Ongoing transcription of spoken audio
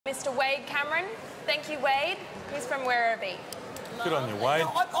Mr. Wade Cameron. Thank you, Wade. He's from Werribee. Good on you, Wade.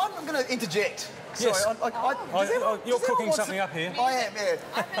 No, I'm going to interject. Yes. Sorry, you're cooking something up here. I am, yeah.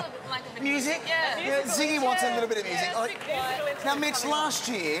 I feel like a bit Music? Yeah. Ziggy wants a little bit of music. Yeah, Now, Mitch, last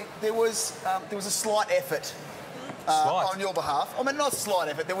year there was a slight effort on your behalf. I mean, not a slight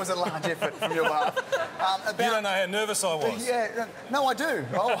effort. There was a large effort from your behalf. You don't know how nervous I was. Yeah, no, I do.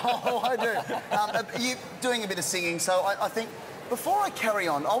 I do. You doing a bit of singing, so I think before I carry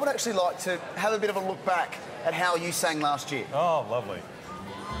on, I would actually like to have a bit of a look back at how you sang last year. Oh, lovely.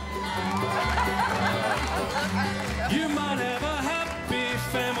 You might have a happy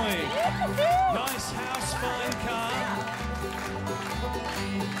family, nice house, fine car.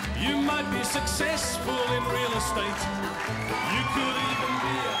 You might be successful in real estate. You could even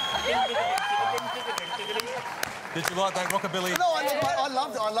be a... Did you like that rockabilly? No,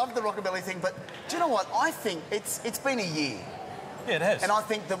 I love the rockabilly thing, but do you know what? I think it's been a year. Yeah, it has. And I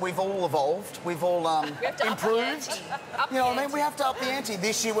think that we've all evolved. We've all improved. You know what I mean? We have to up the ante.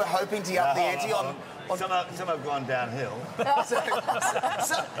 This year we're hoping to up the ante on... Some have gone downhill.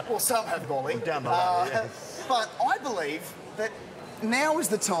 Well, some have gone down the line, yes. But I believe that now is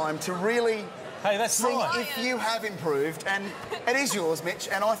the time to really sing if you have improved. And it is yours, Mitch.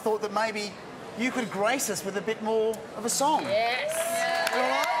 And I thought that maybe you could grace us with a bit more of a song. Yes.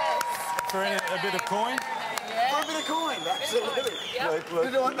 For a bit of coin? For a bit of coin, absolutely. Yep.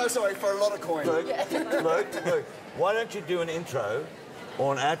 Look, No, sorry, for a lot of coin. look. Why don't you do an intro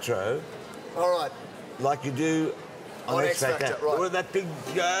or an outro? All right. Like you do on X Factor, right. With that big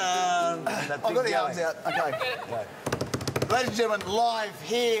gun. I've got the arms out. Okay. Ladies and gentlemen, live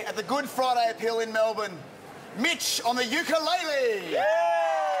here at the Good Friday Appeal in Melbourne, Mitch on the ukulele.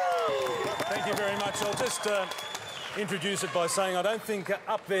 Thank you very much. I'll just introduce it by saying I don't think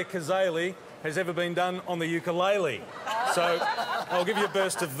Up There Kazali has ever been done on the ukulele. So I'll give you a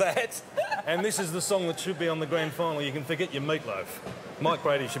burst of that. And this is the song that should be on the grand final. You can forget your meatloaf. Mike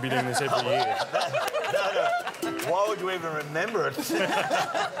Brady should be doing this every year. No. Why would you even remember it?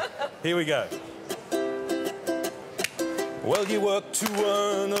 Here we go. Well, you work to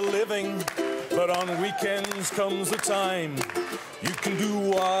earn a living, but on weekends comes the time you can do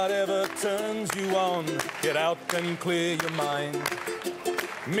whatever turns you on. Get out and clear your mind.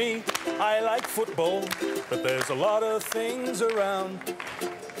 Me, I like football, but there's a lot of things around.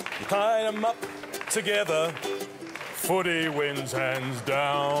 You tie them up together, footy wins hands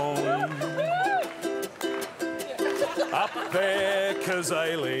down. Up there,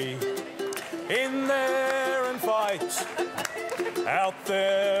 Kazali, in there and fight. Out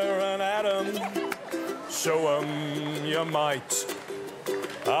there and at 'em, show 'em your might.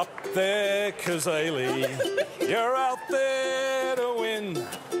 Up there, Kazali, you're out there to win.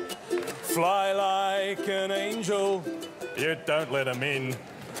 Fly like an angel, you don't let 'em in.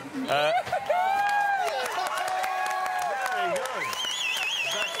 Very good.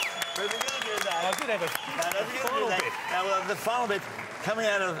 But we're going to do that. I did have a final bit. Now, the final bit, coming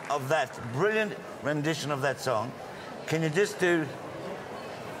out of that brilliant rendition of that song, can you just do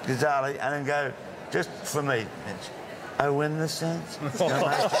Ghazali and then go, just for me, Mitch? Oh, when the sense. Oh,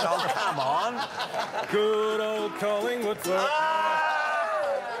 come on. Good old Collingwood.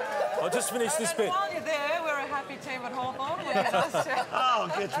 I'll just finish this bit. While you're there, we're a happy team at Hawthorn. Oh,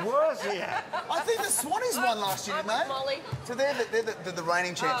 it gets worse here. I think the Swannies won last year, didn't they? Molly. So they're the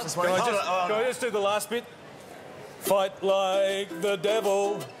reigning champs, the Can Swannies. I just do the last bit? Fight like the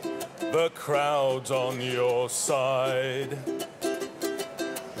devil, the crowd's on your side.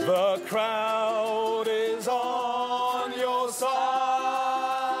 The crowd is on your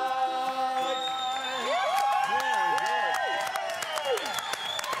side.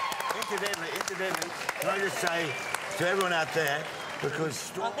 Incidentally, can I just say to everyone out there,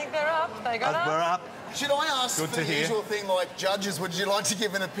 because... I think they're up. They got up. We're up. Should I ask Good for to the hear. usual thing like judges, would you like to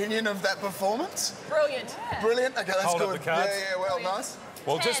give an opinion of that performance? Brilliant. Brilliant? Okay, that's Hold up good. the cards. Yeah, well, nice.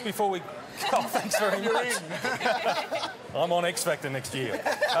 Well, just before we... Oh, thanks very You're much. in. I'm on X Factor next year.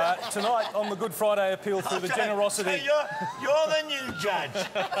 Tonight on the Good Friday Appeal through the generosity... Hey, you're the new judge.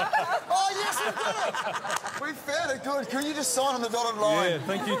 Oh, yes, we found it. Good. Can you just sign on the dotted line? Yeah,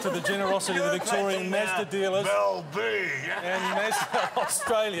 thank you to the generosity of the Victorian Mazda dealers Mel B. and Mazda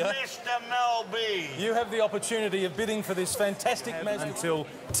Australia. Mr. Mel B. You have the opportunity of bidding for this fantastic Mazda until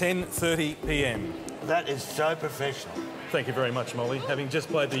 10:30 p.m. That is so professional. Thank you very much, Molly, having just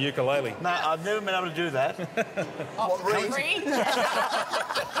played the ukulele. No, I've never been able to do that. What, read? Read.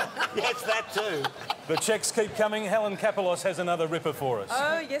 Yes, that too. The checks keep coming. Helen Kapelos has another ripper for us.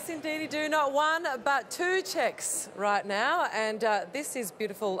 Oh, yes, indeed, you do. Not one, but two checks right now. And this is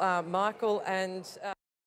beautiful, Michael and...